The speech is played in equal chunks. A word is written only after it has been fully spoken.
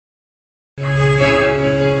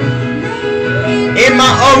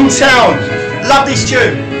hometown. Love this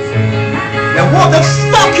tune. Now what the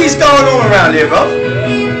fuck is going on around here, bro?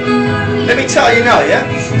 Let me tell you now, yeah?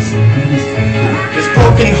 There's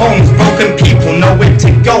broken homes, broken people, nowhere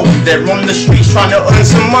to go. They're on the streets trying to earn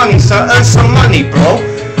some money, so earn some money, bro.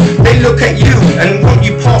 They look at you and want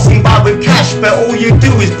you passing by with cash, but all you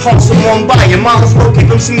do is pass them on by. You might as well give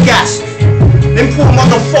them some gas. Them poor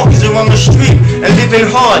motherfuckers are on the street and living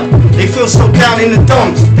hard. They feel so down in the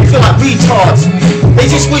dumps, they feel like retards. They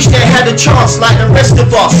just wish they had a chance like the rest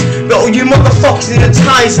of us. But all you motherfuckers in the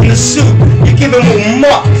ties and the suit, you give them all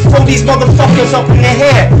muck, throw these motherfuckers up in the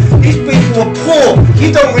hair. These people are poor,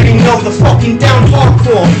 you don't really know the fucking down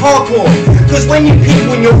hardcore. Cause when you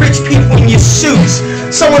people and you're rich people in your suits,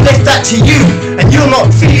 someone left that to you, and you're not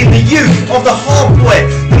feeling the youth of the hard boy,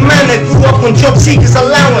 the man that grew up on job seekers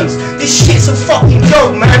allowance. This shit's a fucking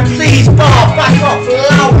joke, man. Please, back up for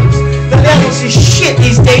allowance. The allowance is shit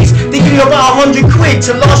these days. They give you about 100 quid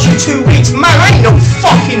to last you 2 weeks. Man, I ain't no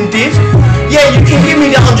fucking div. Yeah, you can give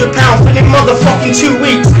me the £100 for them motherfucking 2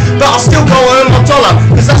 weeks, but I'll still go earn my dollar,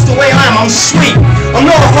 cause that's the way I am. I'm sweet. I'm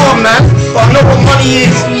not a hard man, but I know what money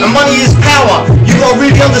is, and money is power. You gotta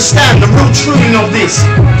really understand the real truth of this.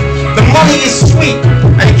 The money is sweet,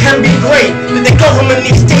 and it can be great, but the government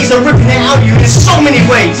these days are ripping it out of you in so many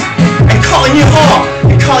ways, and cutting you hard,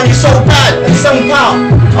 and cutting you so bad, and so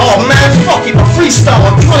bad. Oh man, fuck it, my freestyle,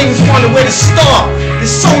 I can't even find a way to start.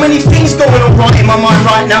 There's so many things going on right in my mind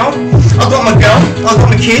right now. I got my girl, I got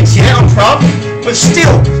my kids, yeah, I'm proud. But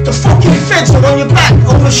still, the fucking feds are on your back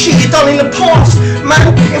over shit you done in the past.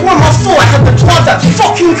 Man, it wasn't my fault I had to drive that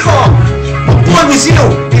fucking car. My boy was ill,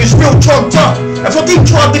 he was real drugged up. If I didn't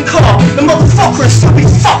drive the car, the motherfucker would still be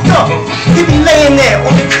fucked up. He'd be laying there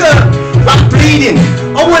on the curb, like bleeding.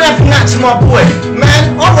 I wouldn't happen that to my boy.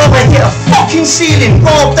 Man, I'd rather hit a fucking ceiling,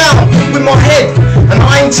 roll down with my head. And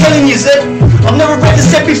I ain't telling you, Zed, I've never read the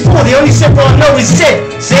Z before. The only zebra I know is Zed.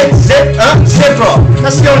 Zebra.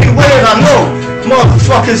 That's the only word I know.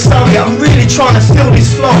 Motherfuckers, sorry, I'm really trying to feel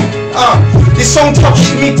this flow. This song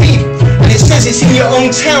touches me deep, and it says it's in your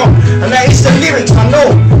own town, and that is the lyrics, I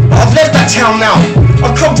know. But I've left that town now.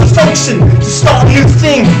 I've come to Folkestone to start a new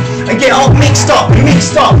thing and get all mixed up.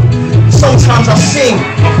 Sometimes I sing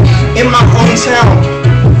in my hometown.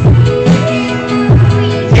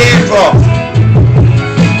 Yeah, bro.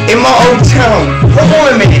 In my old town. Hold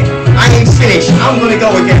on a minute, I ain't finished. I'm gonna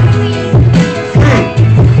go again.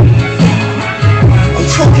 I'm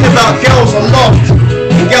talking about girls I loved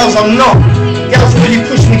and girls I'm not. Girls that really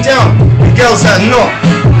push me down and girls that are not.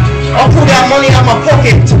 I pulled out money out my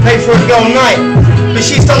pocket to pay for a girl night, but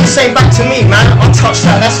she's done the same back to me, man. I touched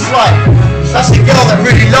that, that's flight. That's the girl that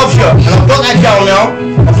really loves you, and I've got that girl now.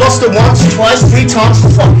 I've lost her once, twice, 3 times,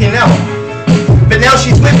 fucking hell. But now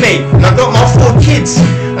she's with me, and I've got my 4 kids,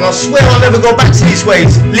 and I swear I'll never go back to these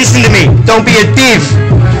ways. Listen to me, don't be a div.